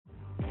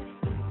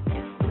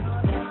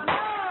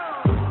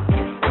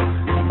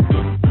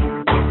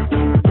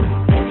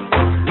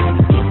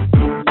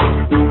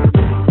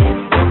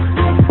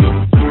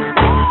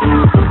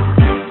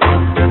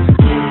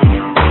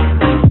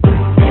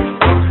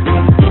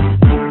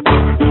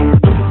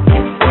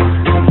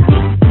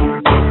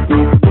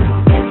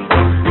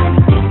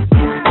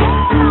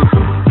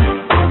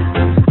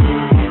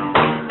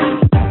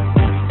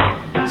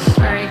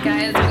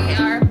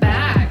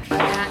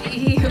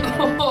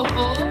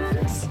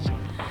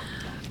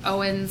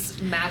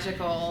Owen's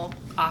magical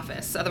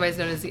office, otherwise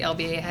known as the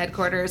LBA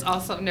headquarters,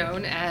 also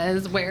known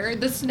as where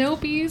the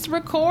Snopies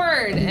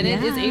record. And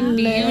it is a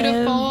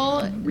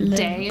beautiful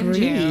day in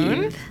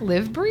June.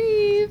 Live,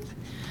 breathe.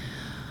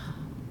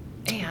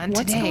 And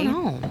What's today, going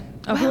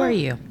on? Oh, who are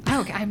you?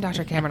 Okay, I'm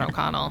Dr. Cameron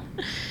O'Connell.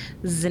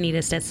 Zanita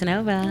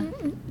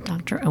Stetsanova.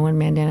 Dr. Owen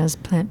Mandana's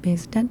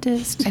plant-based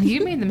dentist. And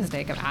you made the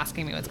mistake of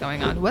asking me what's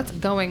going on. What's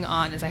going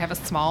on is I have a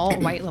small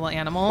white little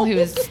animal who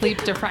is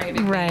sleep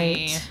depriving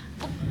me.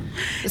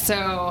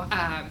 So,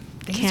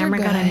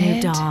 Cameron got a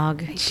new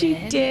dog. She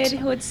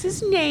did. What's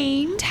his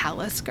name?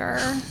 Talisker.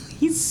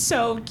 He's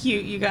so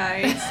cute, you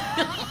guys.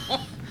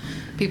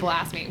 People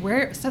ask me,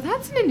 where? So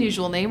that's an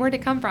unusual name. Where'd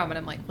it come from? And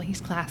I'm like, well, he's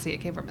classy.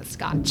 It came from a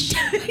Scotch.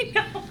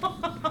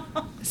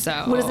 So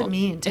What does it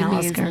mean, It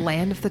means Talisker?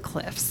 land of the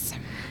cliffs.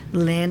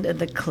 Land of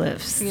the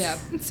Cliffs. Yeah.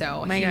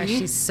 So Oh my gosh,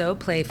 she's so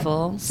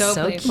playful. So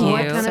So playful. cute.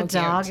 What kind So of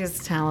dog cute. is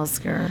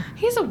Talisker?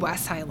 He's a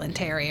West Highland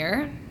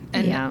Terrier.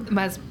 And Yeah.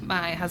 as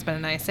my husband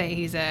and I say,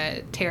 he's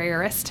a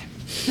terrierist.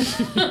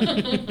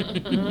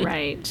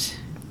 Right.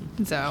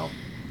 So,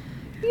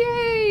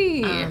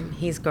 yay!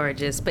 He's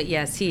gorgeous. But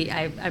yes,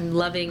 I'm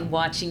loving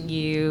watching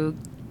you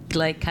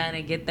like kind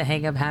of get the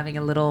hang of having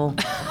a little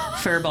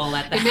fur ball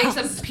at the It house.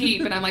 makes him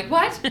peep, and I'm like,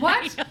 what?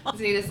 What? So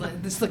he's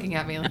just looking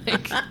at me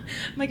like, I'm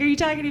like, are you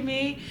talking to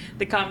me?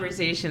 The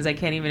conversations, I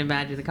can't even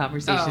imagine the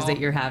conversations that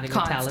you're having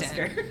constant. with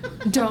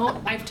Talisker.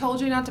 Don't. I've told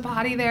you not to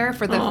potty there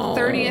for the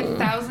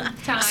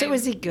 30,000th time. So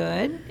is he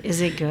good? Is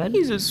he good?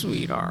 He's a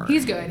sweetheart.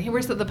 He's good.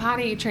 We're the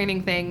potty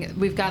training thing.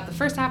 We've got the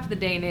first half of the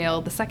day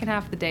nailed. The second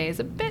half of the day is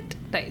a bit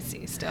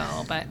dicey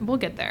still, but we'll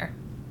get there.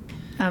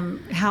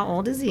 How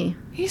old is he?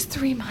 He's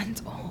 3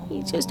 months old.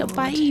 He's just a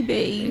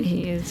baby.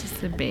 He is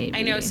just a baby.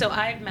 I know. So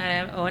I've met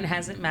him. Owen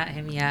hasn't met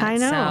him yet. I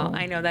know. So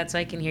I know that's why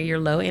I can hear your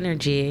low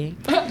energy.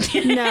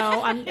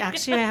 No, I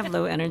have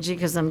low energy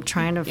because I'm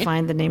trying to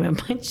find the name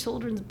of my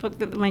children's book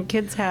that my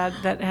kids had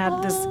that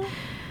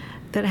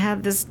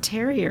had this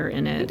terrier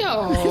in it.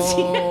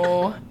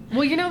 No.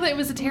 Well, you know that it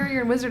was a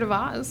terrier in Wizard of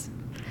Oz.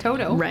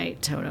 Toto.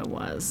 Right, Toto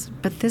was.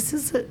 But this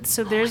is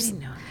there's. didn't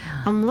know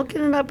that. I'm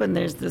looking it up and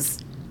there's this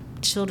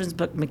children's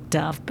book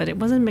McDuff, but it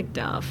wasn't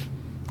McDuff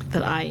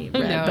that I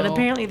read. No. But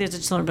apparently there's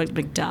a children's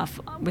book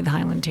McDuff with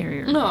Highland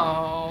Terrier.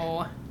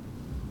 No.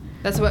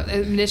 That's what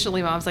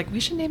initially Mom's like, we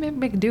should name him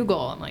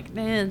McDougal. I'm like,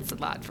 nah, it's a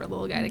lot for a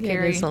little guy to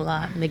carry. There's a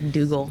lot.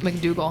 McDougal.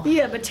 McDougal.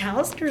 Yeah, but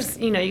Talisker's,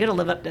 you got to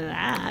live up to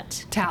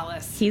that.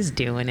 Talus. He's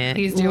doing it.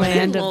 He's doing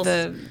Land it. of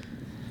the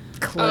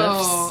cliffs.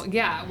 Oh,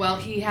 yeah. Well,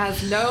 he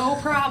has no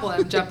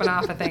problem jumping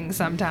off of things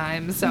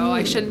sometimes, so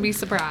I shouldn't be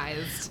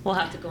surprised. We'll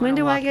have to go. When on a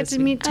do walk I get this to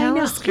week. meet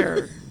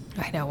Talisker?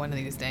 I know one of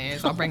these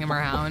days. I'll bring him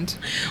around.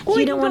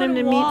 You don't want him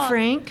to meet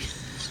Frank?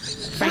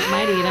 Frank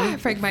might eat him.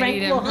 Frank might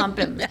eat him. will hump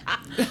him.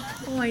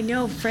 Oh, I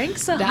know.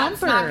 Frank's a That's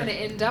humper. not going to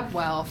end up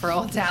well for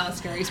old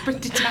Talisker. He's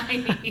pretty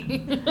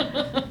tiny.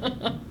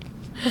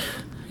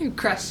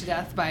 Crushed to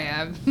death by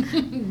a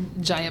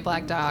giant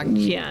black dog.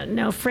 Yeah,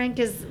 no, Frank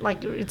is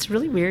like, it's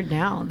really weird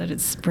now that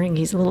it's spring.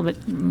 He's a little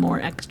bit more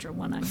extra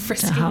when I'm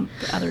Frisky. to hump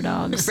other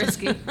dogs.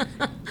 Frisky.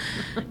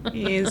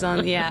 He's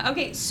on. Yeah.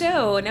 Okay.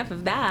 So enough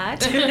of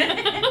that.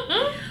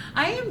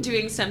 I am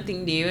doing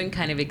something new and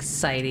kind of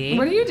exciting.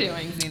 What are you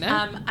doing,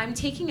 Zena? I'm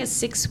taking a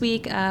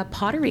 6-week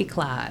pottery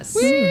class.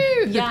 Woo!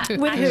 Yeah,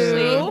 With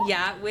actually, who?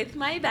 yeah, with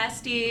my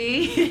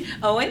bestie,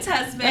 Owen's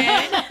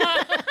husband.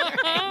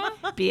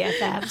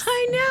 BFFs.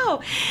 I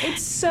know.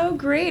 It's so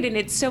great and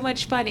it's so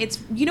much fun. It's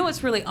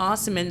what's really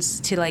awesome is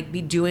to like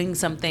be doing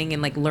something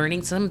and like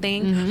learning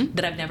something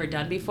that I've never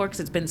done before because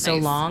it's been so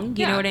Nice. long. You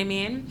Yeah. know what I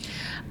mean?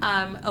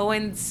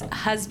 Owen's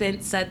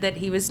husband said that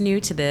he was new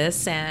to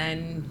this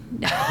and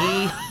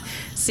he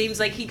seems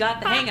like he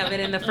got the hang of it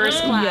in the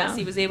first class. Yeah.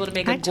 He was able to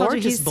make a I told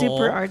you gorgeous he's bowl.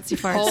 super artsy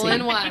fartsy. Hole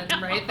in one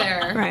right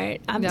there. Right.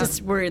 I'm Yeah.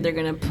 just worried they're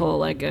going to pull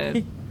like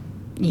a,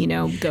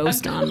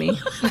 ghost on me.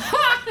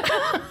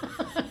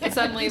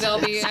 Suddenly they'll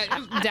be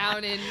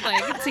down in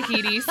like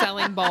Tahiti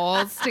selling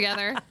bowls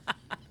together.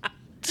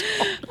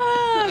 Oh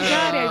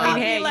God! I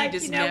mean, hey, like, you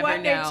just you know never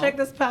what? know. They took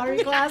this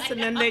pottery class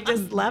and then they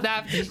just left.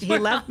 He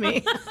left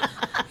me.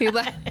 He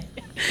left.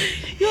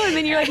 Yeah, and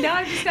then you're like, now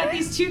I've just got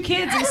these 2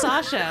 kids and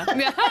Sasha. You're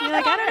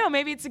like, I don't know,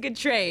 maybe it's a good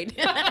trade.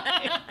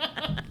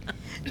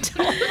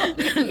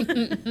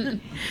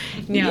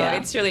 Yeah.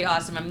 It's really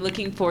awesome. I'm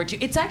looking forward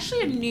to. It's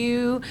actually a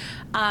new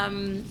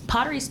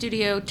pottery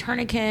studio,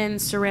 Turnican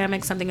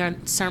Ceramic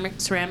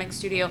ceramic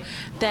studio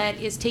that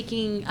is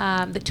taking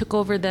that took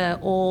over the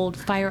old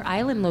Fire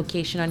Island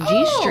location on G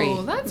Oh,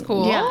 Street. that's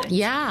cool. Yeah.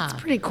 Yeah.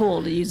 Pretty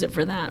cool to use it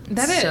for that.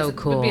 That is. So It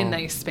cool. would be a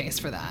nice space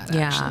for that,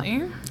 Yeah.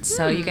 actually.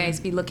 So you guys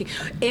be looking.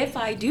 If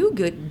I do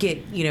get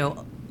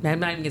I'm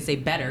not even gonna say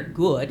better,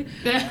 good.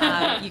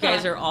 You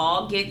guys are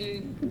all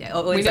getting.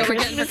 Oh, We it's know like we're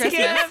getting for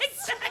Christmas.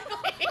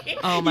 Exactly.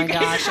 Oh my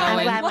gosh, I'm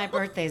Owen. glad my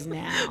birthday's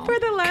now. For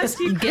the last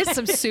few Get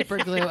some super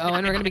glue,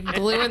 Owen. We're going to be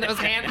gluing those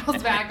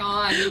handles back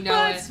on. You know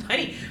Well, it. it's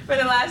funny. For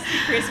the last few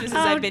Christmases,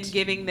 I've been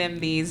giving them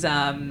these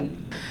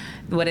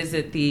what is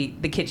it, the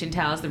kitchen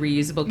towels, the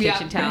reusable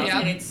kitchen towels, yeah.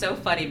 and it's so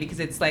funny because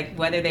it's like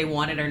whether they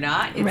want it or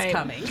not, it's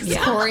coming.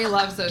 Yeah. Corey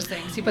loves those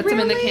things. He puts them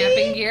in the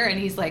camping gear, and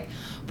he's like,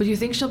 "But do you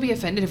think she'll be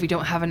offended if we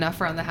don't have enough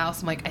around the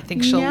house?" I'm like, "I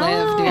think she'll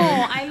live, dude."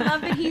 I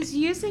love that he's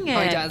using it. Oh,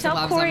 he does. Tell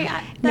He loves Corey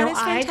them. that No, is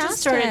I fantastic.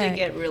 just started to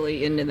get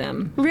really into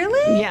them.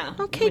 Really? Yeah.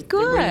 Okay, We're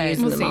good.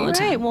 using them all the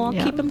time. Right. Well,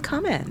 Yeah. keep them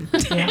coming.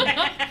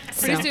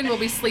 Pretty soon we'll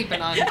be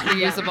sleeping on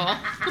reusable.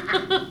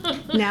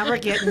 Now we're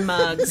getting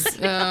mugs.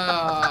 Oh,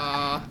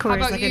 how Corey's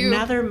about like, you?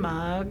 another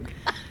mug.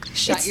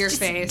 Shut your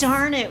face.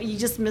 Darn it, you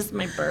just missed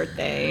my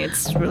birthday.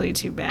 It's really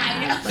too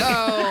bad.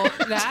 Oh,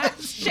 that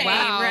Shame,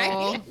 wow.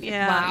 right?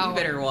 Yeah. Wow. You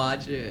better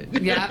watch it.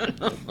 Yeah.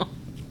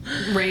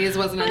 Raise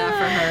wasn't enough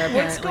for her.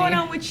 Apparently. What's going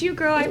on with you,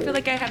 girl? I feel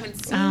like I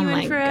haven't seen Oh you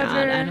my in forever.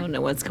 God, I don't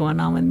know what's going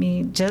on with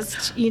me.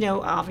 Just,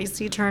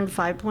 obviously turned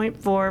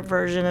 5.4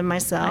 version of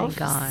myself.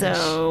 My gosh.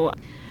 So,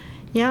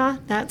 yeah,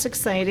 that's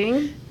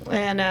exciting.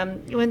 And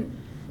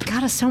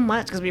got us so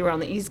much because we were on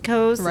the East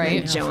Coast. Right.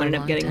 And then Joe For a ended up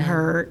long getting time.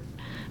 hurt.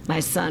 My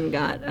son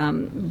got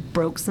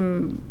broke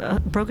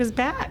his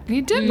back.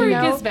 He did break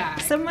his back.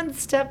 Someone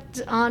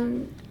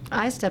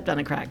I stepped on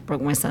a crack,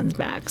 broke my son's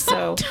back.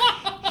 So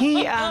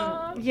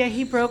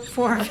he broke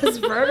 4 of his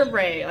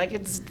vertebrae. Like,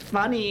 it's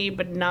funny,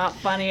 but not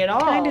funny at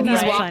all. Kinda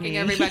He's not walking funny.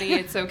 everybody.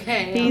 It's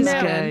okay. He's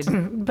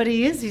good. But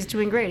he's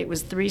doing great. It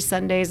was 3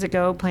 Sundays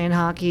ago playing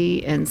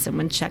hockey, and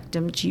someone checked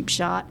him, cheap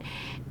shot,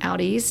 out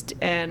east,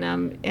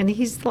 and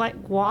he's like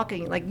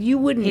walking. Like, you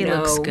wouldn't He know.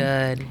 looks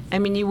good. I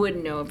mean, you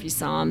wouldn't know if you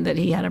saw him that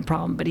he had a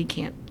problem, but he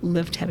can't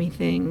lift heavy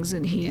things,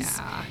 and he's,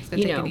 Yeah, he's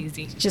gonna take it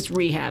easy. just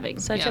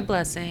rehabbing. Such Yeah. a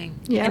blessing.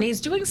 Yeah. And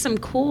he's doing some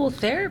cool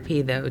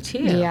therapy, though,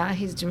 too. Yeah,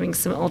 he's doing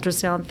some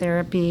ultrasound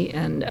therapy,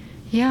 and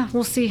yeah,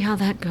 we'll see how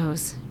that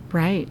goes.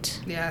 Right.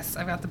 Yes,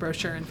 I've got the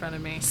brochure in front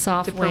of me.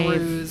 Soft to wave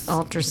peruse.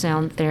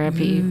 ultrasound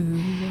therapy,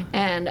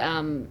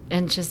 and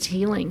just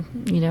healing.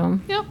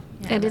 Yep.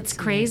 And it's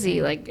crazy,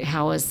 like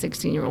how a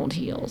 16-year-old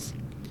heals.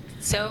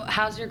 So,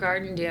 how's your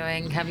garden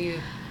doing?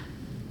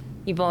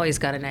 You've always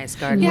got a nice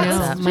garden. Yeah, What's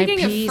No, up? my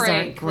speaking of peas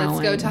Frank,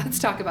 aren't let's growing.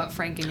 talk about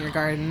Frank in your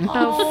garden.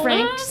 Oh,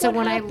 Frank. So what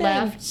when happened?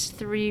 I left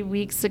 3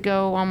 weeks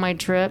ago on my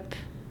trip,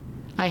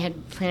 I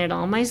had planted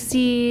all my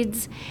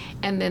seeds,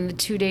 and then the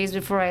 2 days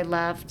before I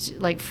left,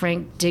 like,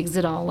 Frank digs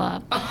it all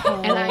up.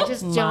 And I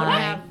just don't my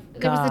have.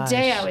 It was the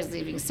day I gosh. was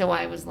leaving, so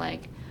I was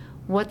like,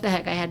 "What the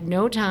heck?" I had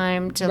no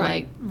time to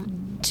Right.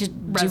 to do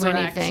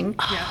Resurrect. anything.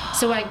 Yeah.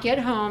 So I get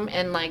home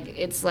and like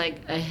it's like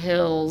a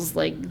hills,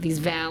 like these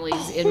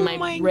valleys in my,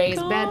 my raised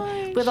gosh.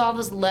 bed with all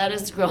this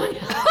lettuce growing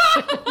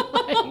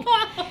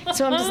up.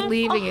 So I'm just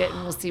leaving it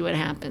and we'll see what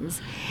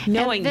happens.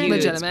 Knowing And you, then-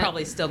 it's Legitimate.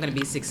 probably still going to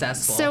be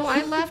successful. So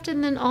I left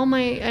and then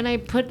I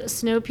put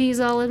snow peas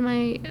all in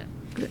my,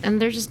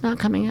 and they're just not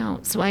coming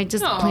out. So I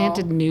just Aw.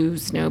 planted new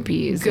snow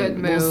peas. Good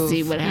and move. We'll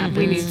see what happens.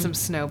 We need some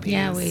snow peas.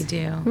 yeah, we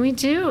do. We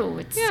do.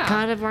 It's Yeah.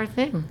 kind of our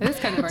thing. It is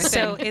kind of our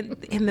So thing.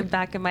 in the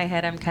back of my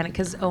head, I'm kind of,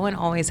 because Owen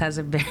always has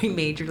a very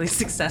majorly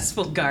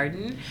successful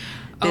garden.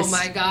 Oh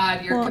my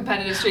God, your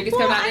competitive streak is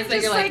coming out. I'm It's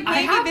like just you're like, I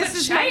maybe have this a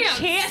is chance.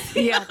 my chance.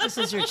 Yeah, this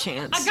is your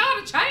chance. I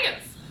got a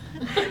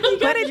chance. You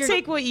got to your-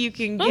 take what you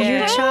can Your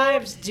get.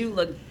 chives do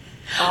look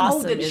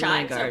awesome the in my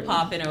chives are garden.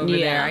 popping over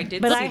there. I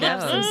did but see I have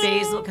those. some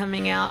basil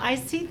coming out. I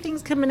see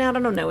things coming out. I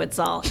don't know. It's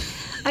all.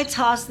 I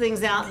toss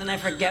things out and then I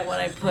forget what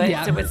I put.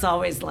 Yeah. So it's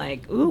always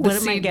like, ooh, what am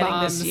I seed getting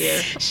bombs. this year?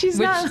 She's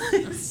Which- not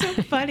it's so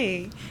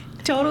funny.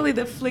 Totally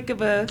the flick of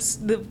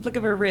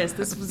her wrist.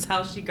 This was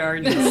how she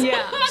gardens.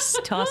 Yeah.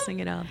 Just tossing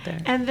it out there.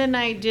 And then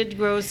I did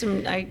grow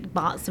some. I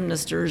bought some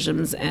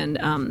nasturtiums and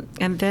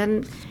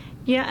then,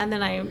 yeah, and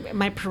then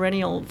my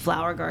perennial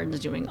flower garden is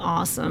doing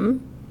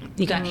awesome.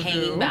 You got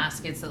hanging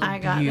baskets that look I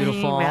got beautiful.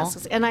 hanging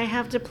baskets, and I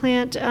have to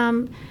plant.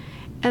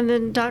 And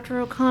then Dr.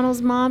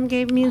 O'Connell's mom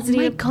gave me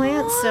zinnia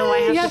plants, so I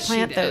have Yes, to she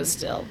plant did. those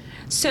still.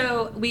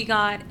 So we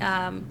got.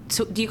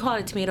 So do you call it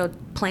a tomato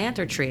plant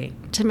or tree?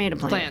 Tomato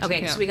plant. Plant.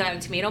 Okay, Yeah. so we got a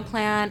tomato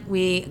plant.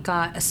 We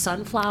got a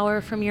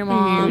sunflower from your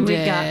mom. You We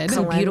did. got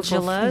Some beautiful-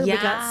 calendula.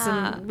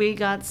 yeah. We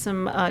got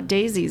some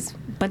daisies,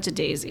 bunch of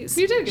daisies.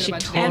 You did get She a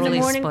bunch of And the totally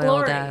morning spoiled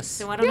glory. us.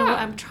 So I don't know. Yeah.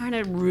 I'm trying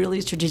to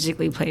really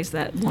strategically place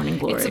that morning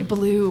glory. It's a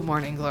blue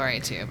morning glory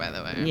too, by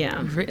the way.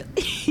 yeah. Really?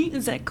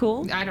 Is that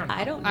cool? I don't know.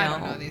 I don't know. I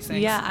don't know these things.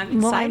 Yeah, I'm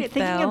Well, I'm excited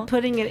thinking though. of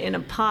putting it in a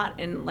pot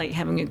and like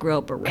having it grow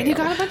up a rail. And you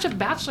got a bunch of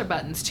bachelor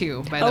buttons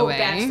too, by the way.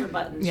 bachelor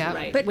buttons, Yeah.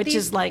 right? But Which these-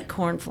 is like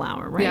corn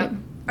flour, right? Yeah.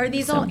 Are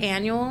these all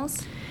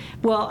annuals?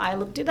 Well, I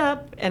looked it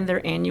up, and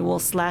they're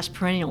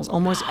annual/perennials.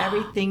 Almost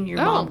everything your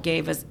Oh. mom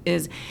gave us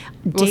is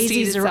seed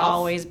daisies are itself.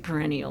 always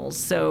perennials.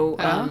 So,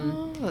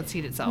 Let's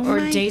eat itself. or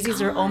my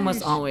daisies are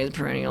almost gosh. always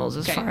perennials,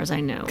 as Okay. far as I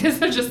know. Because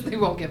they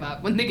won't give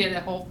up. When they get a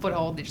whole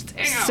foothold, they just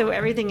hang out. So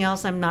everything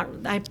else, I'm not.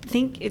 I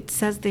think it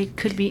says they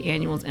could be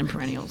annuals and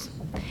perennials.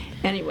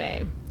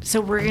 Anyway,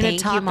 so we're going to Thank you,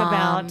 talk Mom.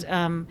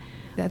 about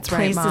That's right,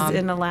 places Mom.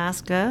 in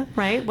Alaska,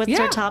 right? What's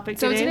our topic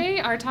So today? today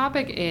our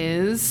topic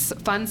is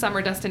fun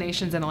summer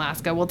destinations in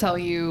Alaska. We'll tell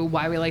you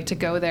why we like to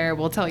go there.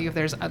 We'll tell you if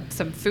there's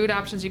some food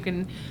options you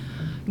can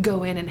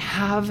go in and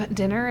have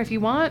dinner if you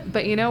want.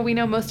 But, we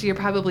know most of you are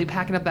probably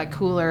packing up that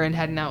cooler and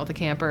heading out with a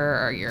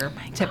camper, or you're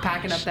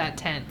packing up that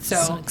tent.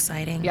 So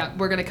exciting. Yeah,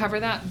 we're going to cover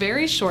that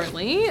very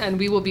shortly, and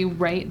we will be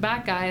right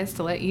back, guys,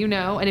 to let you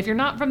know. And if you're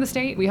not from the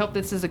state, we hope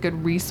this is a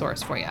good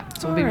resource for you.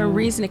 So Or a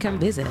reason to come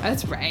visit.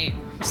 That's right.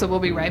 So we'll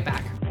be right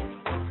back.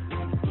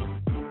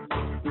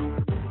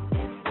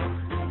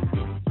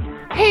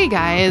 Hey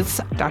guys,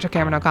 Dr.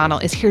 Cameron O'Connell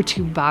is here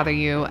to bother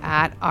you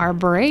at our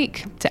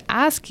break to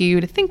ask you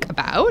to think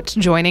about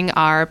joining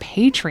our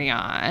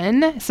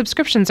Patreon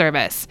subscription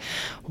service.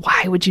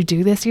 Why would you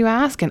do this, you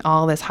ask, in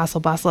all this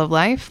hustle bustle of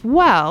life?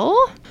 Well,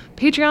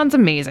 Patreon's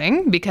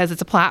amazing because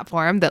it's a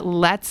platform that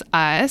lets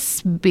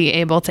us be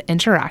able to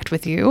interact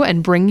with you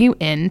and bring you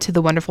into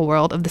the wonderful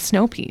world of the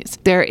snow peas.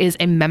 There is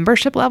a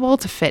membership level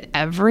to fit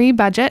every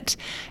budget,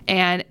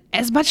 and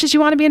as much as you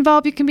want to be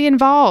involved, you can be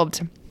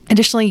involved.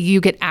 Additionally,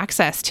 you get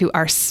access to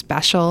our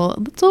special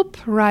little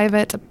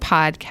private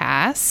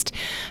podcast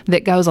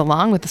that goes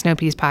along with the Snow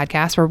Peas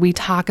podcast, where we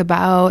talk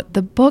about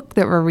the book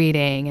that we're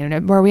reading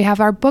and where we have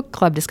our book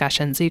club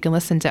discussion. So you can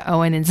listen to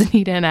Owen and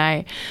Zanita and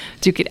I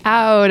duke it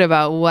out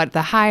about what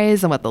the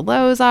highs and what the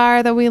lows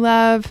are that we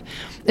love.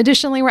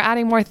 Additionally, we're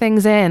adding more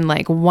things in,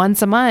 like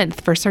once a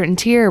month for a certain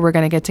tier, we're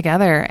going to get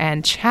together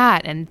and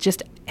chat and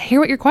just hear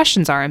what your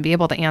questions are and be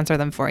able to answer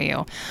them for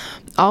you.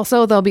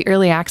 Also, there'll be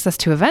early access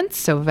to events.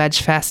 So Veg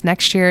Fest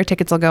next year,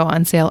 tickets will go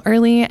on sale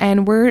early,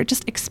 and we're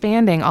just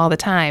expanding all the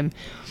time.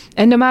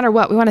 And no matter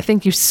what, we want to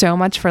thank you so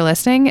much for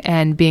listening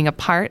and being a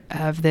part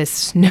of this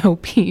Snow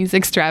Peas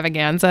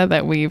extravaganza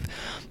that we've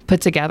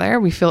put together.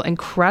 We feel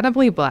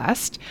incredibly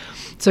blessed.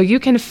 So you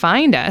can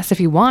find us if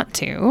you want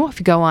to. If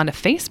you go on to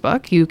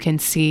Facebook, you can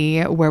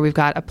see where we've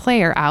got a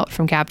player out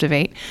from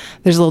Captivate.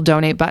 There's a little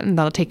donate button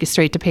that'll take you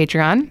straight to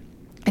Patreon.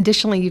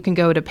 Additionally, you can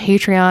go to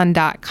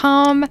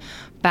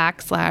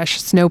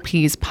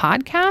patreon.com/Snowpeas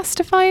podcast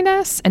to find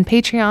us. And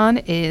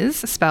Patreon is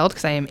spelled,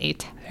 because I am a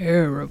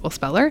terrible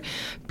speller,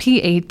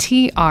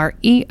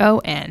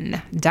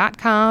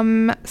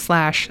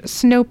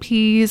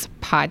 patreon.com/Snowpeas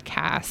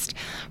podcast.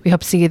 We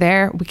hope to see you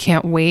there. We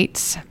can't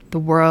wait. The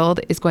world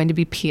is going to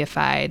be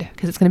peified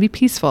because it's going to be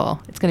peaceful.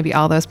 It's going to be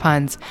all those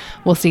puns.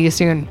 We'll see you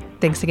soon.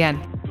 Thanks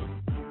again.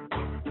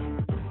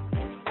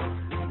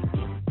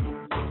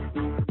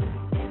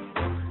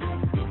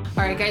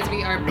 All right, guys,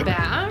 we are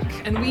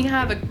back, and we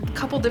have a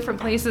couple different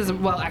places.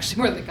 Well,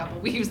 actually, more than a couple.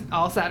 We've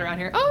all sat around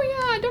here.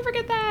 Oh, yeah, don't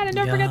forget that, and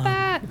don't forget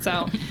that.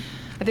 So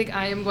I think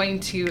I am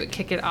going to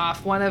kick it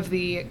off. One of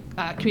the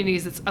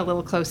communities that's a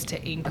little close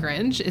to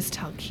Anchorage is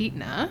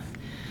Talkeetna,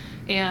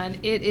 and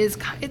it's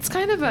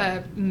kind of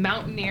a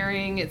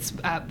mountaineering. It's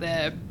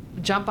the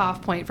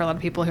jump-off point for a lot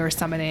of people who are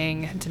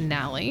summiting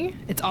Denali.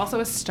 It's also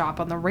a stop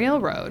on the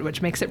railroad,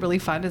 which makes it really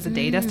fun as a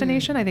day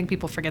destination. I think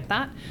people forget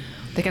that.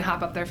 They can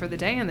hop up there for the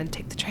day and then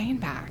take the train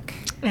back.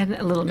 And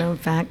a little known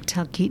fact,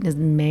 Talkeetna's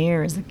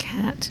mayor is a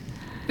cat.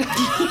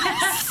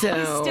 So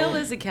He still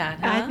is a cat,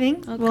 huh? I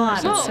think. Oh, Well,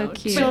 gosh. that's so But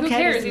cute. who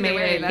cares either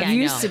way? Yeah, I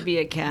Used know. to be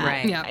a cat.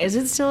 Right. Yeah. Is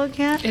it still a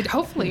cat? It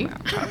hopefully.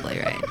 Probably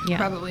right. Yeah.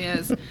 Probably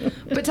is.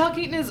 But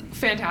Talkeetna is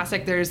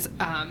fantastic. There's,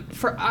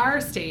 for our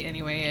state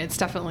anyway, it's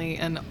definitely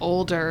an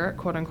older,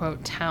 quote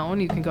unquote, town.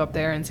 You can go up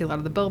there and see a lot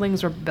of the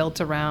buildings were built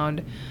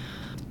around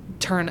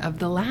turn of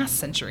the last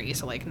century.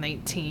 So like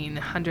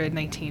 1900,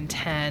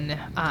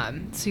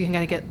 1910. So you can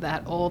kind of get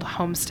that old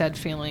homestead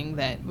feeling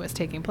that was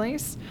taking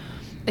place.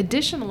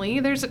 Additionally,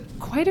 there's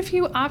quite a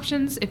few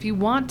options if you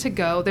want to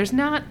go. There's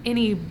not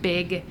any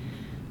big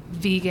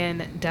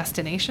vegan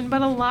destination,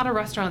 but a lot of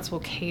restaurants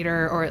will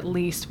cater or at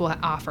least will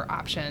offer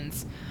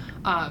options.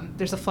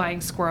 There's a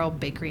Flying Squirrel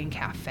Bakery and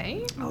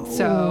Cafe.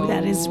 So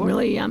that is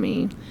really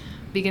yummy.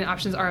 Vegan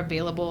options are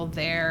available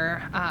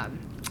there.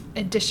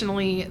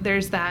 Additionally,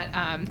 there's that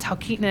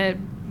Talkeetna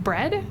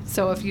bread.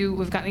 So if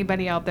we've got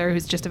anybody out there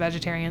who's just a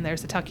vegetarian,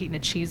 there's the Talkeetna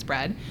cheese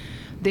bread.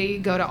 They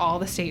go to all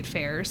the state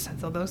fairs,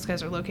 so those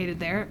guys are located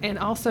there. And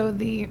also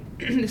the,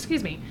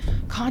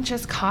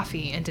 Conscious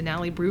Coffee and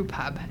Denali Brew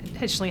Pub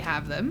additionally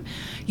have them.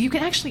 You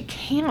can actually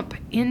camp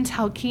in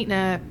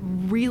Talkeetna,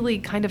 really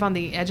kind of on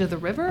the edge of the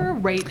river,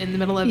 right in the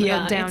middle of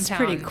downtown. It's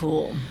pretty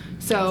cool.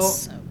 So,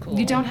 That's so cool.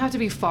 You don't have to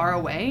be far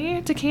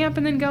away to camp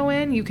and then go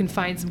in. You can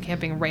find some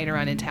camping right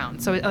around in town.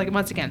 So, like,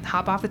 once again,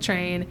 hop off the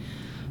train,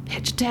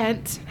 pitch a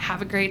tent,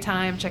 have a great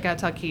time, check out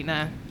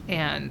Talkeetna,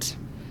 and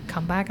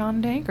come back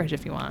on to Anchorage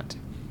if you want.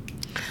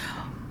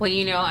 Well,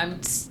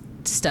 I'm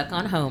stuck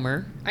on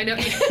Homer. I know.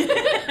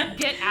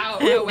 Get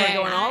out. No way.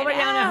 We're going all the way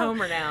down to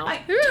Homer now.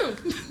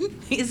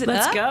 Is it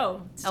Let's up?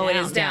 go. Oh, it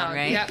is down,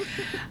 right?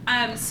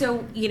 Yep.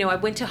 So, I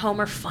went to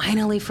Homer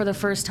finally for the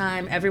first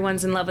time.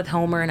 Everyone's in love with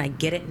Homer, and I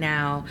get it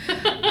now.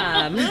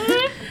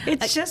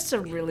 It's just a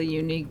really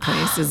unique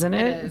place, isn't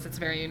It it? is. It's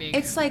very unique.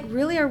 It's like,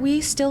 really, are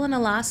we still in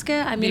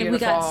Alaska? I mean, we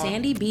got Beautiful.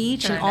 Sandy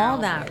Beach and I all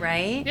know. that,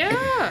 right?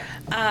 Yeah.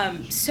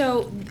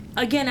 So,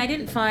 again, I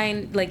didn't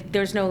find,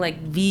 there's no,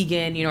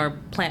 vegan, or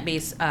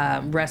plant-based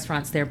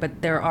restaurants there,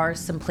 but there are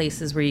some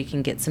places where you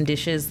can get some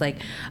dishes.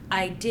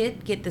 I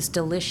did get this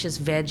delicious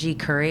veggie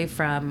curry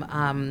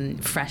from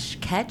Fresh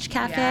Catch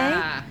Cafe.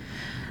 Yeah.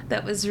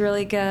 that was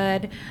really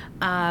good.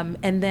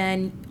 And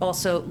then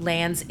also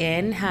Land's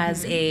End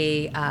has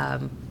a,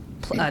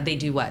 they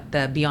do what?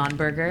 The Beyond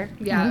Burger?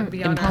 Yeah,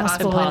 Beyond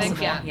Impossible, Impossible. I think,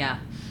 Impossible, yeah.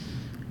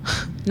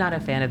 Not a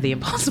fan of the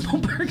Impossible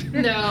Burger.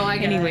 No, I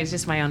get Anyways, it.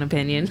 just my own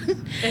opinion.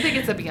 I think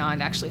it's a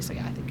Beyond, actually, so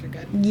yeah, I think you're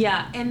good.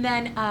 Yeah, and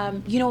then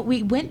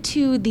we went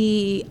to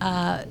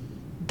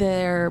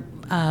their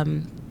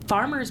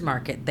farmers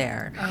market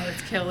there. Oh,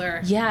 it's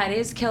killer. Yeah, it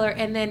is killer.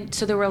 And then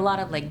so there were a lot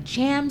of like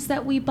jams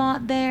that we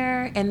bought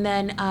there, and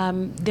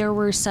then there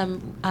were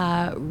some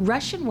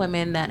Russian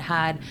women that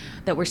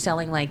were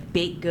selling like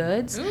baked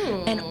goods,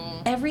 Ooh. and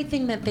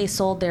everything that they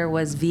sold there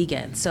was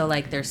vegan. So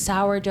like their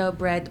sourdough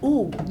bread.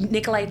 Ooh,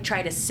 Nikolai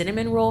tried a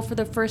cinnamon roll for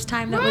the first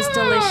time. That was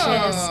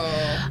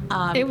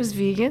delicious. It was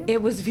vegan?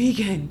 It was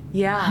vegan.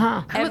 Yeah,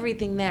 Huh.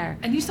 everything there.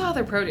 And you saw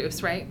their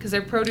produce, right? Because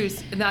their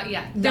produce, their Not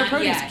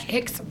produce yet.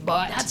 kicks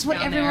butt. That's what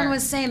down everyone there.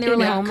 was saying. They were In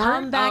like, Homer?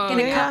 come back in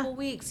a yeah. couple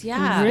weeks.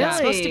 Yeah. Really? It's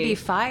supposed to be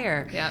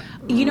fire. Yeah.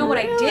 You know what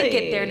I did get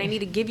Really? there, and I need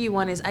to give you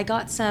one, is I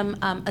got some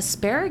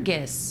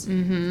asparagus.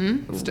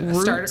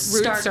 Root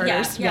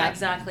starters. Yeah,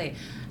 exactly.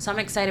 So I'm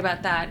excited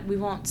about that. We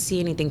won't see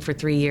anything for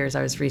 3 years.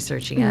 I was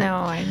researching it. No,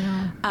 I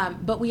know.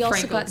 But we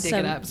also Frank will got dig some.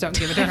 it up, so don't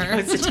give it to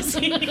her.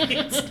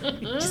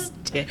 just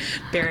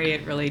bury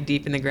it really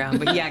deep in the ground.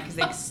 But yeah,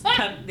 because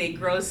they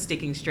grow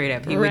sticking straight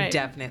up. He would Right.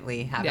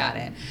 definitely have Yeah. at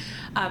it.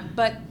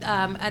 But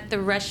at the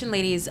Russian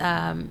ladies'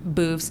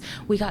 booths,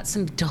 we got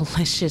some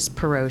delicious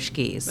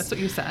pierogies. That's what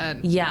you said.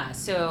 Yeah,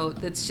 so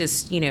it's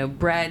just,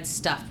 bread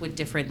stuffed with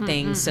different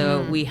things.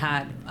 So we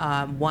had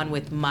one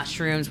with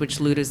mushrooms, which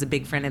Luda's a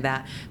big friend of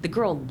that. The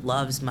girl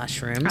loves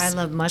mushrooms. I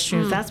love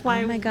mushrooms. That's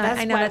why. Oh my God, That's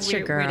I know, why that's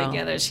your we're girl.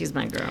 together. She's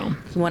my girl.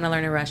 You want to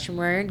learn a Russian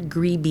word?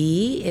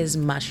 Gribi is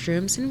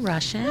mushrooms in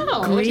Russision.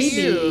 Oh, look at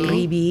you.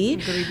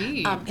 Gribi.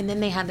 Gribi. And then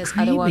they had this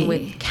other one Gribi.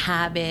 with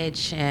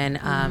cabbage and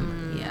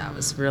yeah, it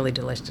was really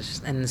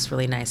delicious and this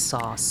really nice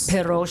sauce.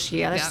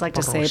 Pierogi. I just Yeah. like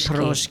to say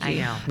pierogi. I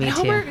know, me And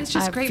too. Homer is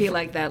just I great. feel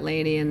like that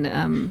lady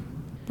in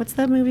what's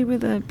that movie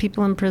with the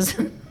people in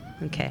prison?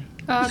 Okay.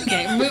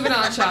 Okay, moving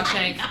on,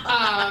 Shawshank.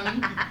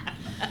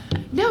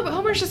 No, but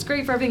Homer's just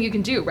great for everything you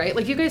can do, right?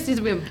 Like you guys did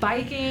went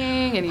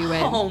biking and you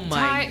went Oh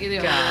my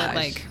gosh.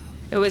 like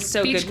It was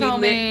so good.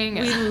 Beachcombing.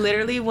 We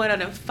literally went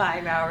on a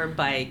 5-hour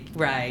bike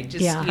ride.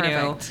 Just, Yeah. you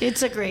know. Perfect.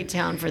 It's a great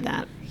town for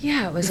that.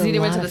 Yeah, it was a Zanita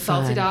lot went to the of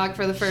fun. Salty Dog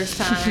for the first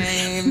time.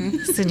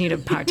 Sunita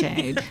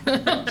partayed.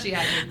 She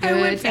had a I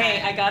good went, time.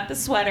 hey, I got the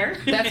sweater.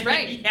 That's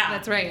right. Yeah.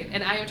 That's right.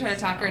 And I am trying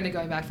to talk her into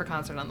going back for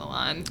concert on the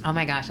lawn. Oh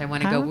my gosh, I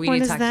want to How go. We fun need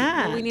to is talk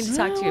that? to you. We need to Oh,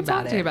 talk to you we'll about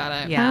talk it. to you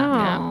about it.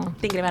 Yeah. Oh.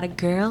 Thinking about a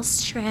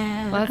girls' trip.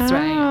 That's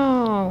right.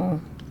 Oh.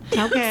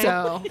 Okay.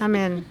 So- I'm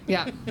in.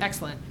 Yeah,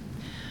 excellent.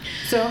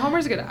 So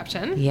Homer's a good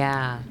option.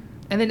 Yeah.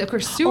 And then, of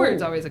course,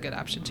 Seward's always a good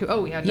option, too.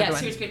 Oh, we had another Yeah, one.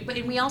 seriously good. But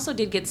and we also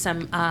did get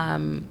some,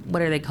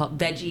 what are they called?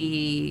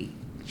 Veggie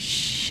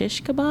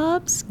shish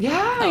kebabs?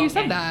 Yeah, Oh, you okay.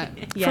 said that.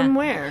 Yeah. From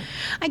where?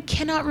 I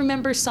cannot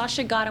remember.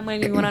 Sasha got him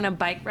when we went on a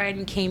bike ride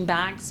and came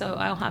back, so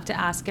I'll have to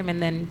ask him and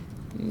then,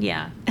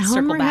 circle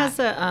Homer back. has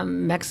a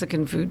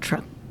Mexican food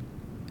truck.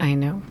 I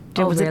know.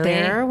 Oh, was it really?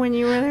 there when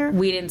you were there?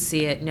 We didn't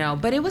see it, no.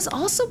 But it was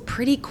also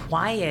pretty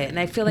quiet, and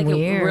I feel like it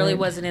Weird. really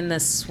wasn't in the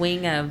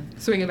swing of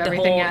Swing of the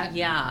everything whole, yet.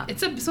 Yeah. It's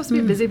supposed to be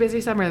a busy,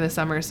 busy summer this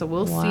summer, so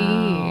we'll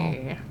Wow.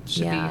 see.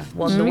 Should Yeah. be.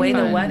 Well, the should be way the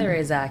fun. weather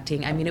is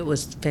acting, I mean, it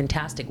was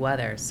fantastic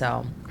weather,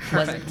 so it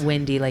wasn't Perfect.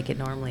 windy like it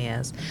normally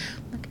is.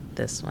 Look at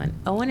this one.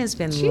 Owen has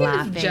been She is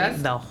laughing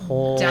just the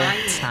whole dying.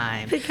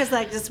 time. Because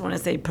I just want to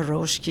say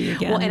pierogi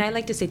again. Well, and I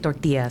like to say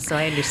tortilla, so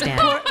I understand.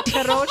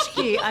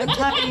 Pierogi. I'm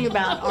talking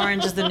about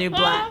Orange is the New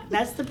Black.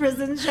 That's the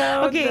prison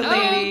show. Okay. The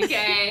lady.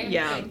 Okay.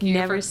 Yeah. Thank you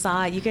Never for-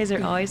 saw it. You guys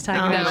are always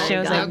talking Oh about my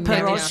shows God. I've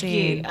never Pierogi.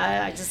 seen.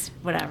 I just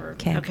whatever.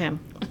 Okay. Okay.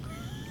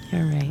 All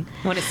right.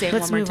 Want to say it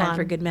Let's one more move time on.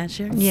 for good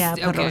measure? Yeah,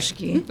 Okay.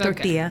 pierogi. Okay.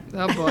 Tortilla.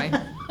 Oh, boy.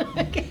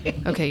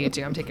 Okay. Okay, you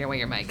two, I'm taking away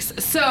your mics.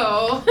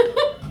 So,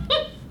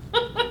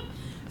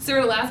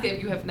 Seward, Alaska,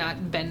 if you have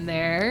not been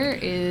there,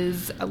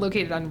 is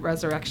located on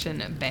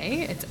Resurrection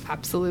Bay. It's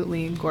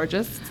absolutely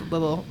gorgeous. It's a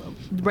little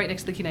right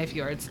next to the Kenai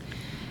Fjords.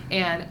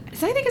 And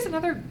so I think it's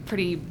another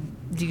pretty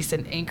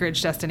decent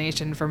anchorage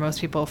destination for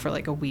most people for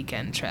like a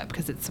weekend trip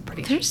because it's a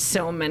pretty... There's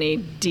so many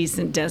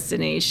decent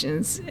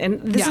destinations.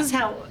 And this Yeah. is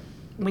how,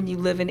 when you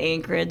live in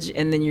Anchorage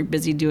and then you're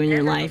busy doing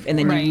your life and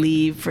then Right. you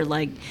leave for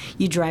like,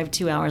 you drive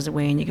 2 hours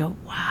away and you go,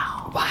 wow.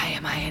 Why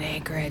am I in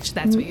Anchorage?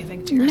 That's what you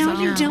think to yourself.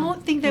 No, you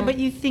don't think that, but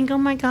you think, oh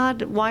my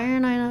God, why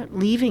aren't I not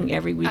leaving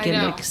every I weekend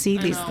know. to see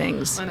I these know,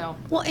 things? I know.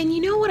 Well, and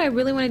you know what I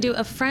really want to do?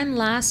 A friend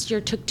last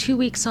year took 2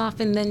 weeks off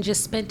and then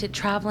just spent it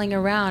traveling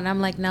around.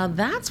 I'm like, now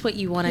that's what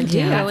you want to do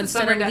Yeah. That's a instead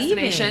summer of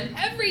leaving. destination.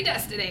 Every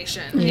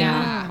destination.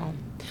 Yeah.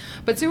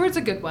 But Seward's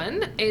a good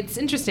one. It's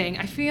interesting.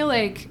 I feel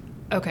like,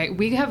 okay,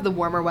 we have the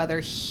warmer weather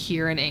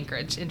here in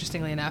Anchorage,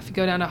 interestingly enough. You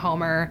go down to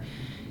Homer,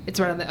 it's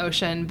right on the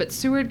ocean, but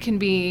Seward can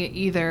be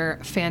either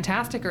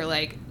fantastic or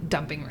like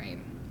dumping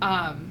rain.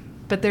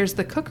 But there's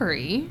the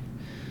cookery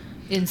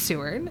in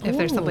Seward, if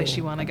there's someplace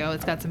you want to go.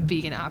 It's got some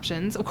vegan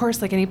options. Of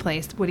course, like any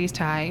place, Woody's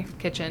Thai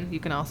Kitchen, you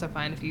can also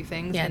find a few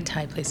things. Yeah,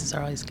 Thai places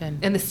are always good.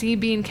 And the Sea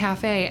Bean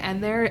Cafe.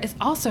 And there is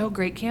also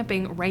great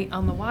camping right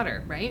on the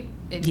water, right?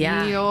 In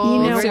Yeah. Neal,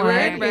 You know Seward,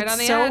 what? right It's on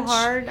the so edge.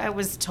 hard. I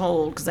was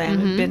told, because I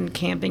haven't been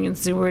camping in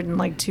Seward in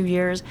like 2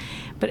 years,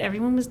 but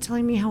everyone was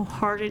telling me how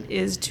hard it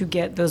is to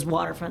get those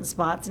waterfront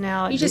spots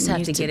now. You just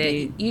have to get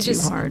it. You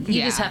just hard.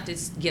 You just Yeah. have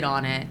to get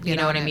on it. You Get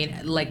know what on I it. mean?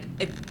 Like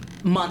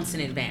months in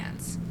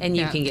advance, and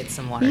you Yeah. can get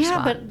some water Yeah,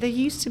 spot. but they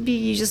used to be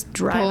you just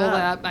drive Pull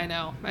up. up. I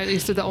know. At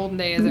least in the olden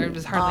days, there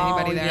was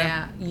hardly anybody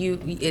there. Yeah,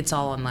 it's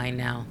all online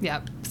now.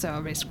 Yep. So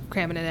everybody's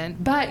cramming it in.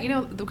 But,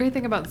 the great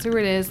thing about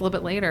Seward is a little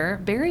bit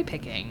later, berry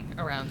picking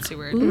around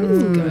Seward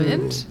is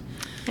good.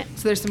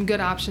 So there's some good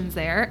options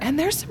there. And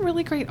there's some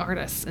really great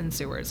artists in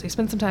Seward. So you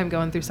spend some time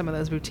going through some of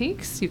those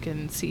boutiques. You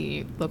can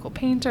see local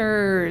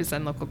painters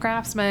and local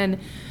craftsmen.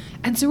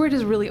 And Seward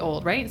is really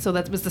old, right? So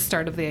that was the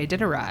start of the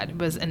Iditarod,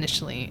 was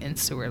initially in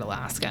Seward,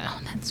 Alaska. Oh,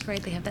 that's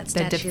right. They have that The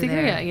statue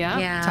diphtheria, there.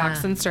 yeah.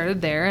 Toxin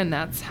started there, and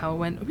that's how it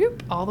went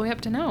whoop, all the way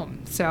up to Nome.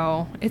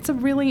 So it's a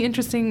really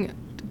interesting,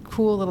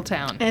 cool little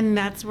town. And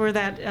that's where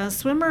that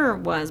swimmer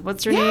was.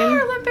 What's her Yeah, name?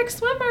 our Olympic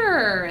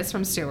swimmer is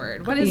from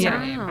Seward. What is her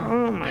name?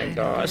 Oh my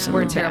gosh.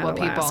 We're I'm terrible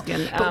bad people.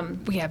 Alaskan.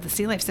 But we have the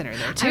Sea Life Center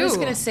there, too. I was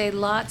going to say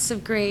lots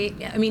of great.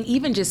 I mean,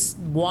 even just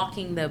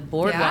walking the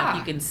boardwalk, Yeah.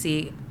 you can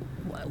see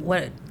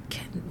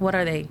what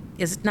are they?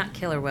 Is it not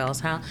killer whales?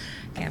 Huh?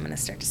 Okay, I'm going to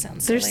start to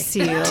sound silly. There's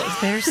seals.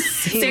 There's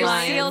sea There's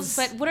lions.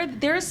 seals, but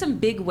there are some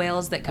big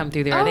whales that come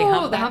through there. Are they Oh,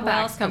 humpback the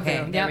humpbacks whales? come okay,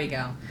 through. there Yep. we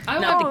go. I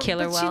Not the won't-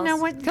 killer but whales. you know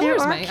what? Killers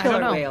There are might. I killer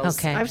don't know. whales.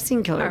 Okay. I've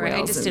seen killer All right,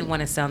 whales. I just didn't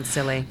want to sound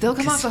silly. They'll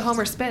come off the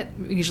Homer Spit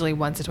usually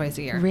once or twice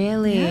a year.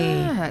 Really?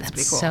 Yeah, it's That's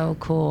pretty cool. so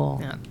cool.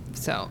 Yeah.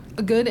 So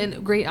good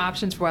and great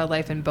options for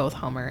wildlife in both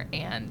Homer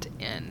and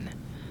in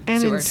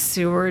And Seward. in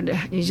Seward,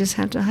 you just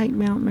have to hike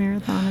Mount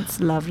Marathon.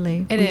 It's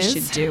lovely. It we is.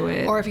 should do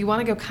it. Or if you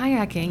want to go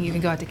kayaking, you can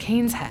go out to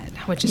Canes Head,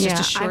 which is Yeah,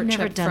 just a I've short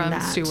never trip done from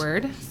that.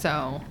 Seward.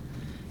 So,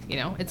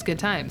 it's good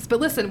times. But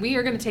listen, we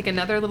are going to take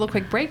another little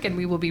quick break, and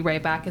we will be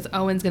right back as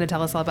Owen's going to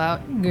tell us all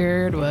about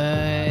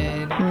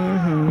Girdwood.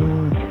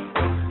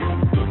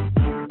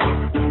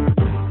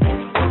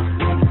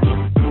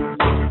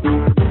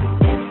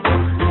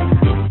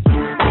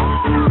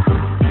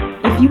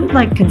 If you would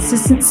like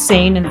consistent,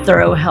 sane, and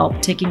thorough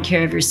help taking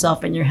care of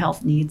yourself and your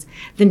health needs,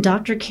 then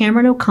Dr.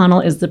 Cameron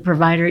O'Connell is the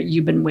provider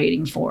you've been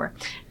waiting for.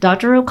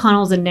 Dr.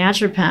 O'Connell is a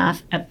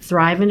naturopath at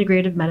Thrive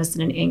Integrative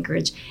Medicine in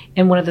Anchorage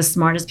and one of the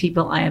smartest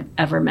people I have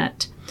ever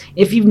met.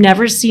 If you've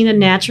never seen a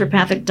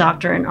naturopathic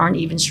doctor and aren't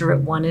even sure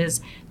what one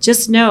is,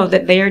 just know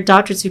that they are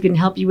doctors who can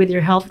help you with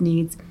your health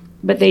needs,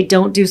 but they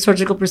don't do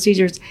surgical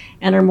procedures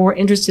and are more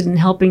interested in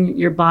helping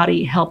your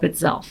body help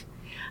itself.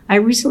 I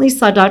recently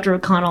saw Dr.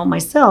 O'Connell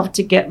myself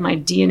to get my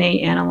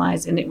DNA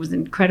analyzed, and it was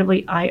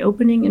incredibly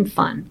eye-opening and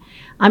fun.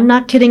 I'm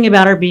not kidding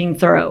about her being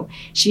thorough.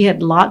 She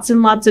had lots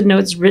and lots of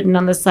notes written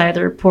on the side of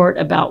the report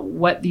about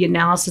what the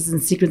analysis and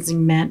sequencing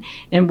meant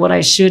and what I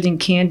should and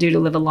can do to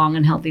live a long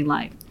and healthy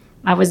life.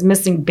 I was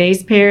missing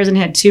base pairs and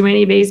had too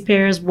many base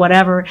pairs,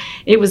 whatever.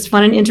 It was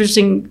fun and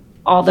interesting,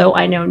 although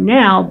I know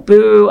now,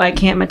 boo, I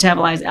can't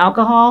metabolize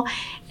alcohol,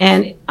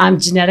 and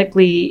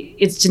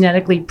it's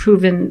genetically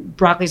proven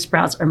broccoli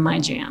sprouts are my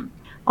jam.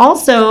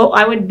 Also,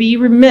 I would be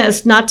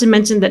remiss not to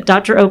mention that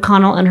Dr.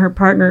 O'Connell and her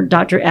partner,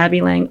 Dr. Abby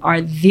Lang, are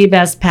the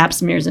best pap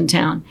smears in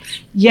town.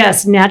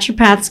 Yes,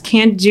 naturopaths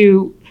can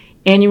do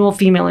annual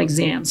female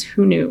exams.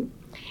 Who knew?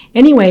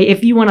 Anyway,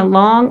 if you want a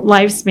long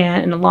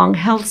lifespan and a long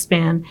health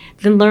span,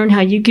 then learn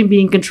how you can be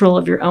in control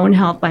of your own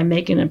health by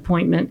making an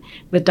appointment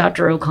with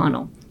Dr.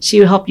 O'Connell. She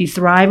will help you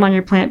thrive on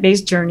your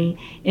plant-based journey,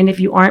 and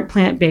if you aren't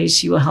plant-based,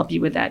 she will help you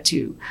with that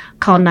too.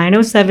 Call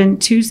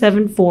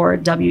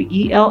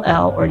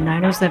 907-274-WELL or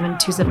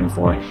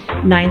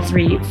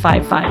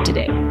 907-274-9355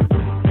 today.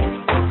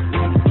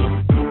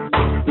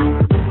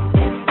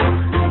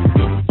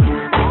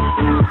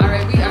 All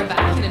right, we are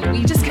back, and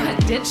we just got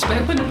ditched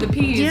by one of the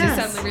peas. Yes.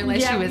 We suddenly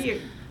realized Yeah, she was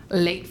we-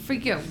 late for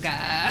yoga.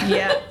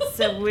 Yeah,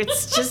 so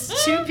it's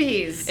just 2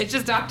 peas. It's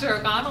just Dr.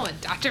 O'Connell and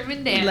Dr.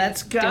 Mandan.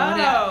 Let's go. doing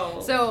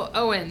it. So,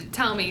 Owen,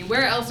 tell me,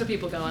 where else are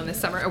people going this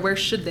summer, or where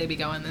should they be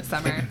going this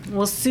summer?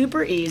 Well,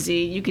 super easy.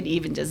 You could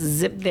even just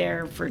zip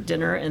there for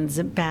dinner and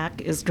zip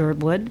back is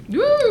Girdwood.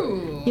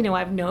 Woo! You know,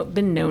 I've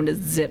been known to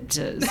zip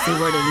to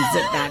Seward and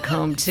zip back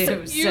home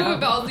too.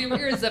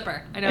 You're a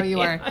zipper. I know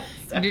you are.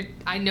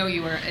 I know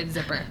you are a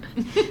zipper.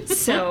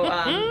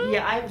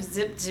 Yeah, I've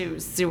zipped to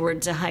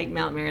Seward to hike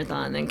Mount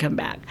Marathon and then come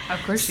back.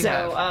 Of course you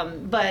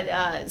have.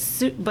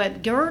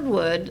 But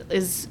Girdwood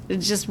is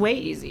just way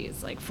easy.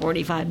 It's like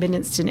 45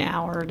 minutes to an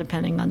hour,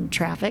 depending on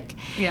traffic.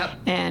 Yep.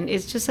 And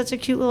it's just such a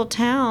cute little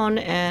town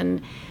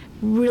and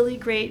really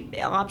great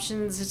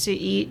options to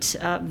eat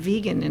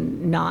vegan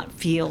and not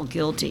feel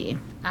guilty.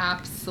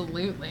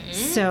 Absolutely.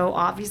 So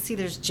obviously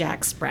there's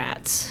Jack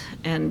Sprat's,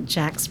 and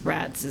Jack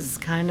Sprat's is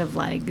kind of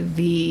like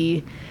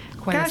the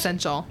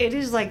quintessential. It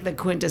is like the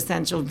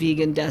quintessential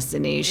vegan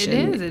destination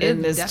It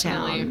in is, this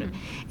definitely. town.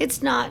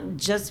 It's not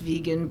just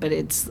vegan, but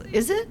is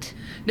it?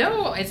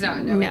 No, it's not.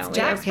 No, No, it's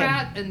Jack okay.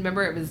 Sprat, and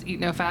remember it was eat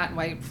no fat and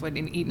white food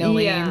and eat no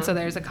lean. Yeah. So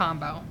there's a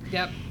combo.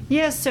 Yep.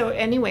 Yeah, so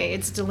anyway,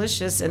 it's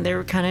delicious, and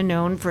they're kind of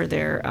known for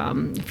their,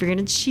 if you're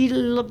going to cheat a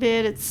little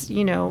bit, it's,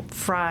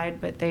 fried,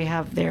 but they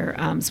have their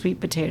sweet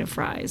potato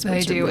fries. They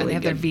which are do, really and they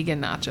have good. their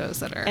vegan nachos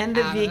that are And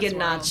the out of this vegan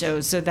world.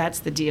 nachos, so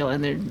that's the deal,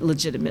 and they're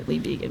legitimately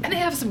vegan. And they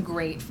have some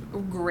great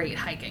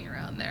hiking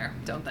around there,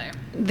 don't they?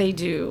 They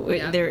do.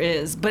 Yeah. There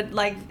is. But,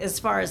 like, as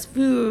far as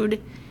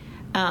food,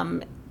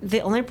 the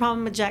only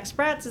problem with Jack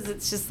Sprat's is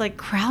it's just, like,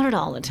 crowded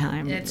all the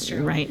time. It's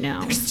true. Right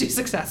now. They're just too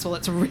successful.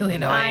 It's really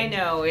annoying. I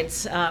know.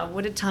 It's,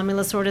 what did Tommy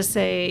Lasorda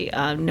say?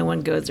 No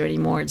one goes there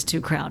anymore. It's too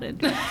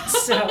crowded.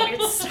 So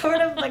it's sort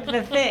of like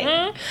the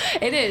thing.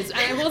 It is.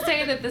 I will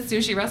say that the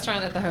sushi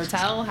restaurant at the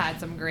hotel had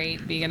some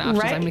great vegan options.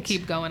 I'm going to Right.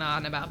 keep going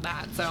on about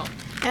that. So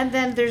And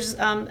then there's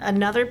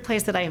another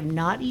place that I have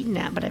not eaten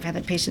at, but I've had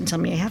a patient tell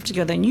me I have to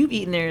go there. And you've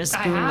eaten there is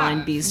I Spoonline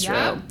have. Bistro.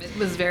 Yeah, it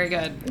was very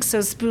good. So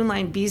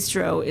Spoonline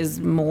Bistro is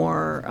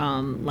more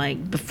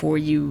like before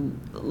you,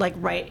 like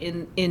right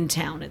in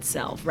town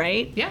itself,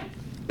 right? Yeah.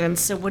 And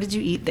so what did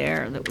you eat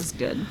there that was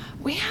good?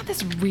 We had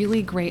this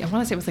really great, I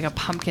want to say it was like a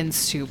pumpkin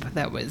soup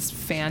that was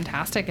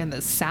fantastic, and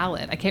the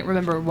salad. I can't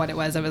remember what it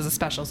was. It was a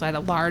special, so I had a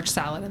large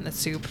salad in the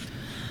soup.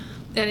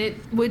 And it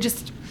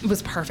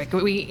was perfect.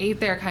 We ate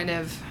there kind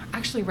of,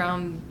 actually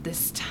around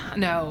this time,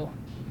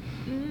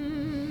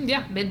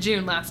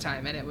 mid-June last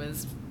time, and it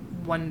was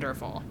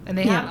wonderful. And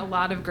they had Yeah. a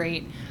lot of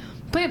great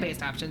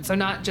plant-based options. So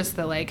not just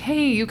the like,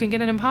 hey, you can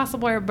get an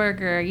Impossible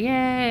Burger,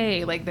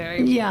 yay! Like there,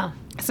 Yeah.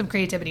 some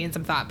creativity and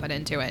some thought put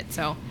into it.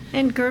 So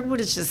And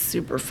Girdwood is just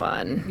super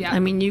fun. Yeah. I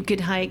mean, you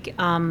could hike,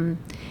 and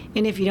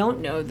if you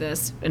don't know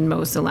this, and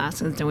most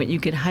Alaskans know it, you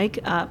could hike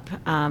up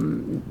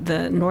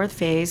the North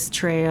Face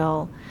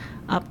Trail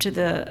up to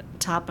the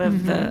top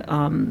of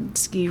the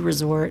ski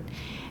resort,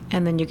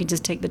 and then you can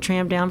just take the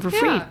tram down for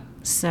free. Yeah.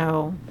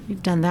 So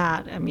you've done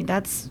that. I mean,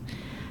 that's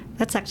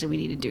actually, we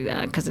need to do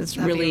that because it's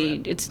That'd be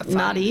really, it's fun.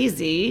 not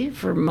easy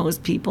for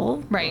most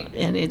people. Right.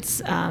 And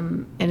it's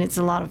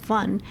a lot of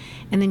fun.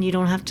 And then you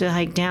don't have to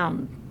hike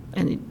down,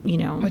 and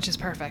which is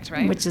perfect,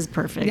 right? which is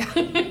perfect.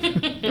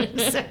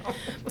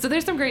 So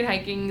there's some great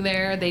hiking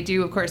there. They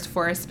do, of course,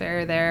 Forest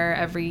Fair there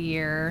every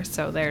year.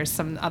 So there's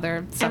some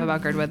other stuff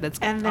about Girdwood that's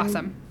And then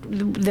awesome.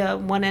 the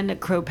one end of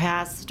Crow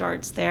Pass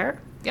starts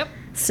there. Yep.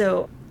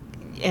 So,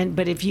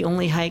 but if you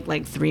only hike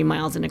like 3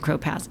 miles into Crow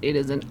Pass, it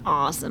is an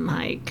awesome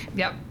hike.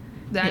 Yep.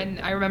 Then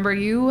I remember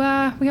you,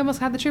 we almost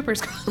had the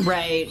troopers call.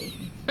 Right.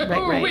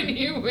 Right. When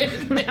you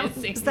went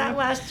missing. Was that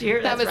last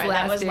year? That That's was right.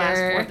 last That was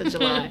year. last 4th of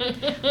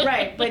July.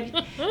 Right,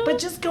 but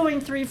just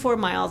going 3-4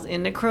 miles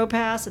into Crow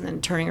Pass and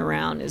then turning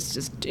around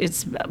is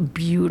it's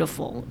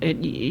beautiful.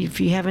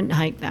 If you haven't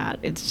hiked that,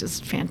 it's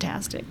just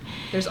fantastic.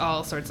 There's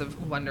all sorts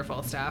of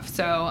wonderful stuff.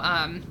 So,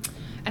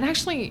 and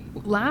actually,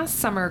 last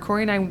summer,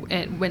 Corey and I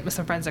went with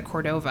some friends to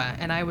Cordova,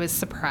 and I was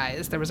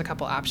surprised. There was a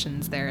couple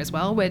options there as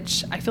well,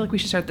 which I feel like we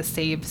should start the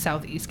Save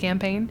Southeast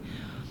campaign.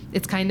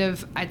 It's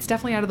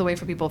definitely out of the way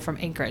for people from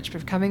Anchorage. But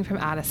if you're coming from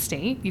out of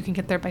state, you can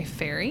get there by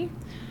ferry.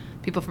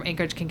 People from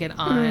Anchorage can get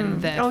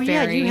on the Oh ferry.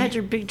 yeah, you had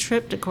your big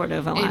trip to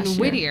Cordova last in year.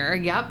 Whittier,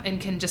 yep, and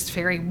can just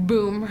ferry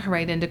boom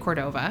right into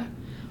Cordova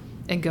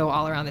and go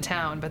all around the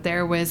town. But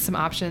there was some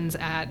options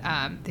at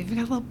they've got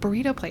a little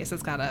burrito place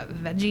that's got a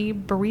veggie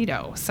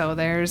burrito. So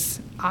there's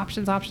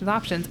options.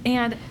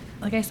 And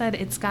like I said,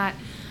 it's got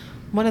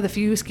one of the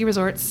few ski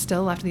resorts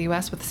still left in the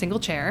U.S. with a single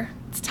chair.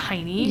 It's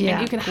tiny, Yeah,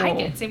 and you can hike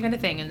cool. it. Same kind of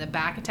thing. In the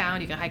back of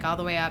town, you can hike all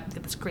the way up.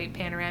 Get this great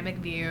panoramic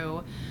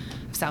view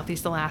of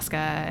Southeast Alaska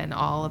and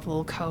all of the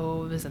little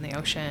coves and the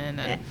ocean.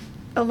 And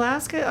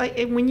Alaska,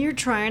 when you're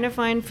trying to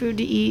find food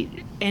to eat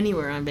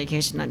anywhere on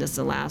vacation, not just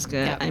Alaska,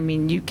 Yep. I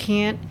mean, you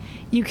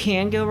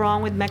can go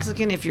wrong with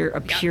Mexican if you're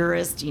a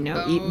purist,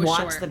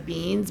 watch sure. the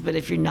beans. But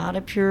if you're not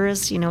a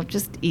purist,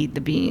 just eat the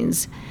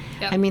beans.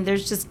 Yep. I mean,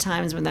 there's just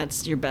times when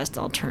that's your best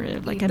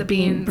alternative, like Eat a the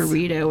bean beans.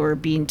 burrito or a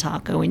bean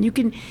taco. And you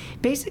can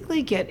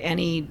basically get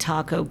any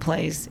taco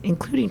place,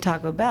 including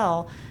Taco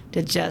Bell,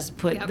 to just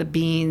put Yep. the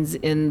beans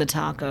in the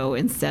taco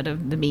instead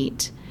of the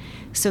meat.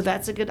 So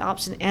that's a good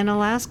option. And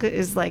Alaska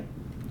is like,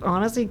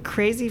 honestly,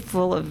 crazy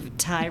full of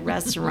Thai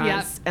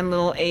restaurants and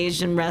little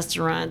Asian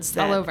restaurants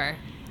all over.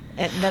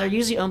 that are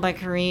usually owned by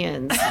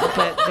Koreans,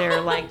 but they're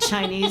like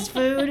Chinese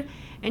food.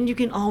 And you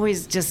can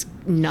always just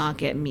not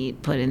get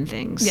meat put in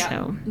things. Yeah.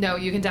 So. No,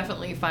 you can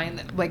definitely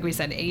find, like we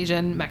said,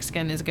 Asian,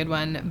 Mexican is a good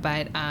one.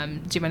 But do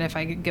you mind if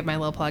I could give my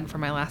little plug for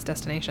my last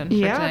destination for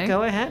Yeah, today?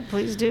 go ahead.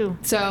 Please do.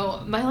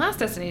 So my last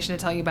destination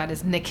to tell you about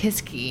is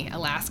Nikiski,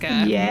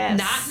 Alaska. Yes.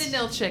 Not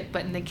Ninilchik,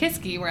 but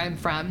Nikiski, where I'm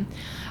from.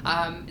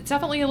 It's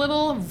definitely a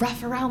little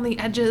rough around the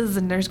edges,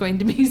 and there's going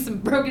to be some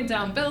broken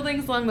down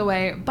buildings along the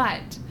way.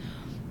 But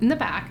in the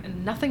back,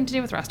 and nothing to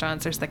do with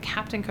restaurants, there's the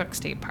Captain Cook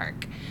State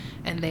Park.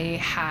 And they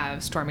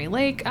have Stormy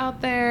Lake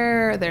out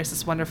there. There's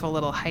this wonderful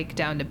little hike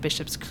down to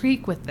Bishop's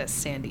Creek with this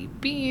sandy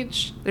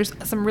beach. There's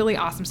some really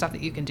awesome stuff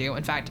that you can do.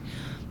 In fact,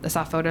 I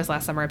saw photos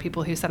last summer of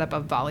people who set up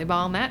a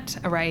volleyball net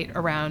right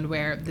around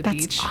where the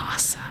beach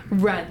awesome.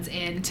 runs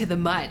into the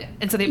mud.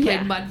 And so they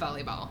played mud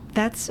volleyball.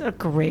 That's a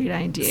great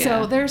idea.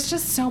 So there's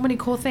just so many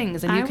cool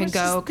things. And you can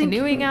go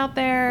canoeing out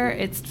there.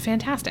 It's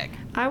fantastic.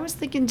 I was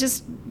thinking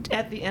just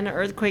at the end of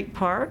Earthquake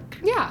Park.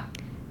 Yeah.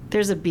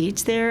 There's a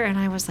beach there, and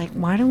I was like,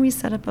 why don't we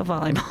set up a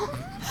volleyball?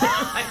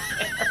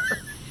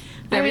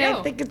 There we go.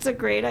 I think it's a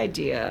great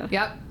idea.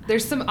 Yep.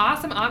 There's some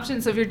awesome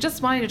options. So if you're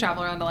just wanting to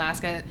travel around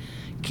Alaska,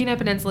 Kenai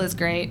Peninsula is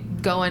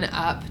great. Going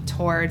up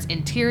towards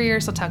interior,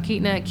 so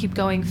Talkeetna, keep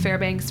going.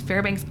 Fairbanks.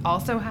 Fairbanks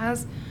also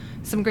has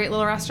some great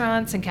little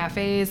restaurants and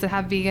cafes that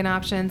have vegan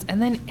options. And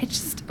then it's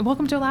just,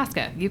 welcome to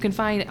Alaska. You can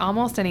find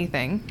almost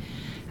anything.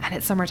 And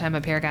it's summertime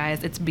up here,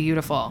 guys. It's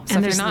beautiful. So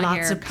And if there's you're not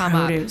lots here, of come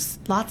produce.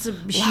 up. Lots of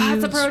huge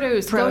Lots of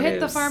produce. Go hit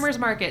the farmers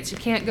markets. You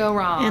can't go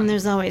wrong. And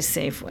there's always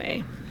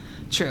Safeway.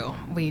 True.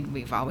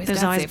 We've always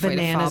There's got always Safeway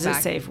bananas to fall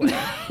at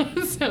back.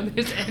 Safeway. So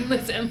there's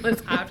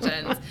endless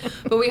options.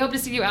 But we hope to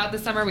see you out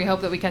this summer. We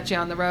hope that we catch you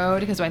on the road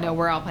because I know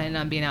we're all planning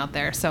on being out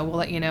there. So we'll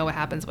let you know what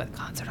happens with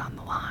Concert on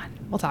the Lawn.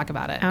 We'll talk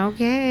about it.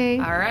 Okay.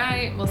 All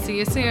right. We'll see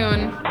you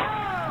soon.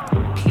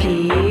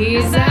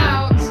 Peace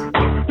out.